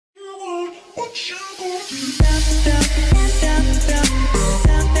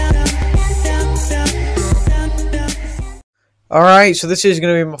Alright, so this is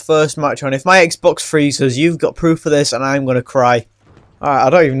going to be my first match on. If my Xbox freezes, you've got proof of this and I'm going to cry. Alright, I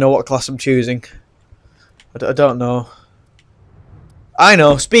don't even know what class I'm choosing. I don't know. I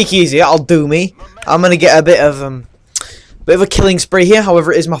know, speakeasy, that'll do me. I'm going to get a bit of a killing spree here.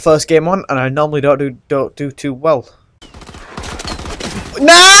 However, it is my first game on and I normally don't do too well.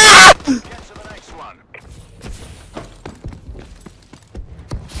 Nah! Get to the next one.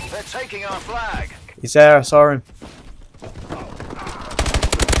 They're taking our flag. He's there, I saw him.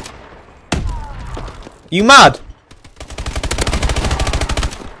 You mad?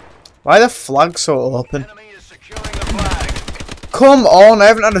 Why are the flags so open? Enemy is securing the flag. Come on, I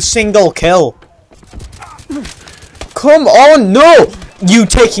haven't had a single kill. Come on, no! You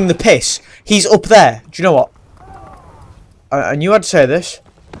taking the piss. He's up there. Do you know what? I knew I'd say this,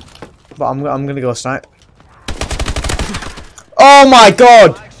 but I'm gonna go snipe. Oh my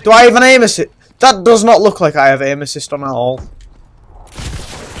god! Do I have an aim assist? That does not look like I have aim assist on at all.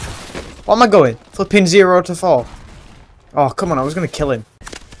 What am I going? Flipping 0 to 4. Oh, come on, I was going to kill him.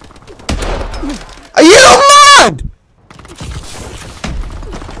 Are you mad?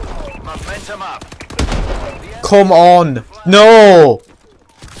 Momentum up. Come on. No.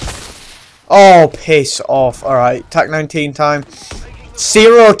 Oh, piss off. Alright, TAC 19 time.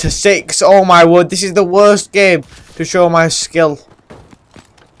 0 to 6. Oh my word, this is the worst game to show my skill.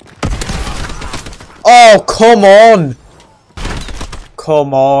 Oh, come on.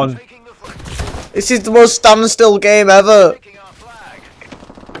 Come on. This is the most standstill game ever.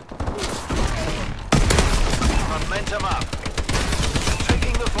 Momentum up.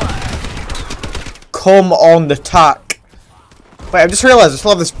 Taking the flag. Come on, the tack. Wait, I just realised I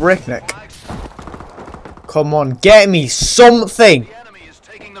still have this breakneck. Come on, get me something. The enemy is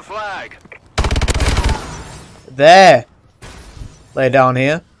taking the flag. There. Lay down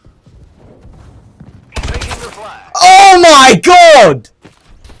here. Taking the flag. Oh my god!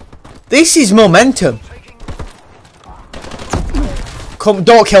 This is momentum. Come,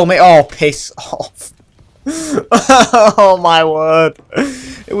 don't kill me. Oh, piss off. Oh my word.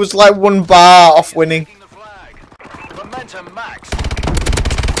 It was like 1 bar off winning. Taking the flag. Momentum max.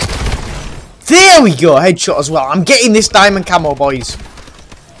 There we go. Headshot as well. I'm getting this diamond camo, boys.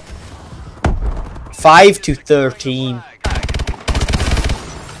 5 to 13.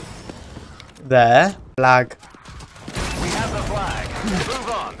 There. Flag. We have the flag. Move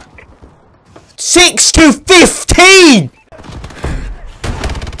on. 6 to 15! Taking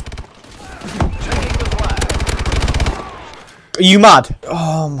the flag. Are you mad?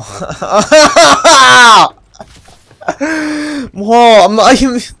 Oh my. Whoa, I'm not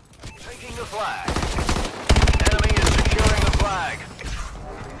even. Taking the flag. Enemy is securing the flag.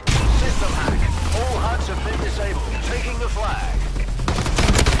 System hack. All HUDs have been disabled. Taking the flag.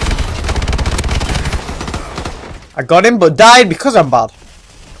 I got him, but died because I'm bad.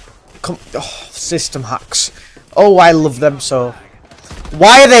 Come, oh, system hacks. Oh, I love them so.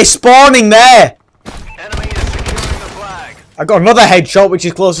 Why are they spawning there? Enemy is securing the flag. I got another headshot, which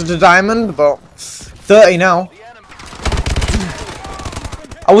is closer to diamond, but 30 now. The enemy.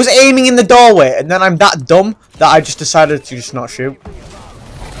 I was aiming in the doorway, and then I'm that dumb that I just decided to just not shoot.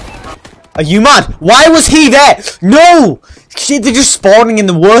 Are you mad? Why was he there? No! They're just spawning in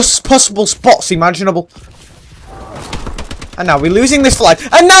the worst possible spots imaginable. And now we're losing this flag.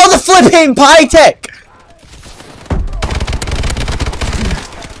 And now the flipping Pytech!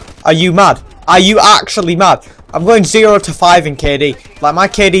 Are you mad? Are you actually mad? I'm going 0 to 5 in KD. Like, my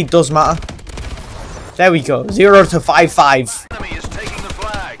KD does matter. There we go. 0 to 5-5. Enemy is taking the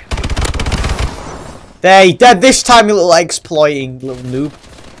flag. There, he dead this time, you little exploiting little noob.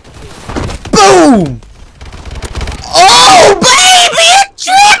 Boom! Oh, baby! A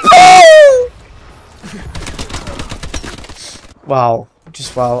triple! Wow.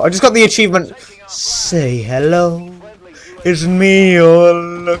 Just wow. I just got the achievement. Say hello. It's me you're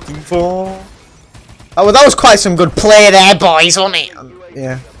looking for. Oh, well, that was quite some good play there, boys, wasn't it?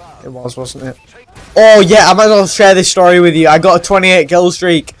 Yeah, it was, wasn't it? Oh, yeah, I might as well share this story with you. I got a 28 kill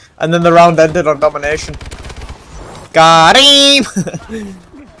streak, and then the round ended on domination. Got him!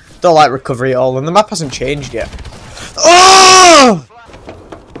 Don't like recovery at all, and the map hasn't changed yet. Oh!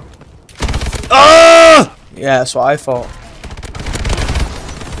 Oh! Yeah, that's what I thought.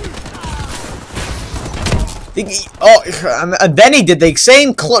 Oh, and then he did the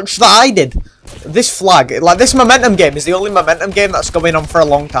same clutch that I did. This flag, like this momentum game is the only momentum game that's going on for a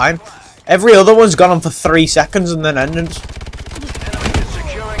long time. Every other one's gone on for 3 seconds and then ended.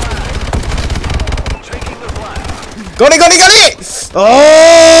 Got it, got it, got it!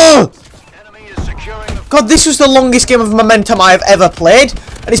 Oh! God, this was the longest game of Momentum I have ever played.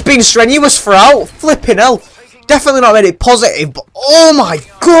 And it's been strenuous throughout. Flipping hell. Definitely not made it positive, but oh my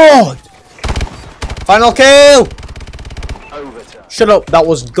god. Final kill. Shut up, that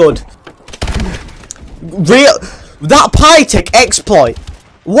was good. That Pytech exploit.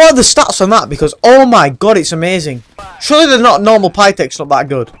 What are the stats on that? Because oh my god, it's amazing. Surely they're not normal Pytech's not that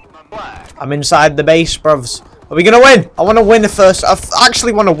good. I'm inside the base, bruvs. Are we gonna win? I want to win the first. I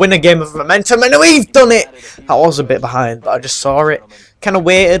actually want to win a game of Momentum, and we've done it. I was a bit behind, but I just saw it. Kind of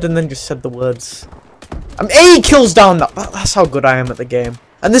waited and then just said the words. I'm 8 kills down. That's how good I am at the game.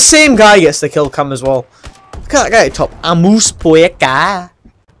 And the same guy gets the kill cam as well. Look at that guy at top. Amus Poeka.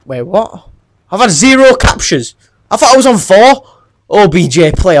 Wait, what? I've had 0 captures. I thought I was on 4.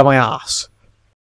 OBJ, play on my ass.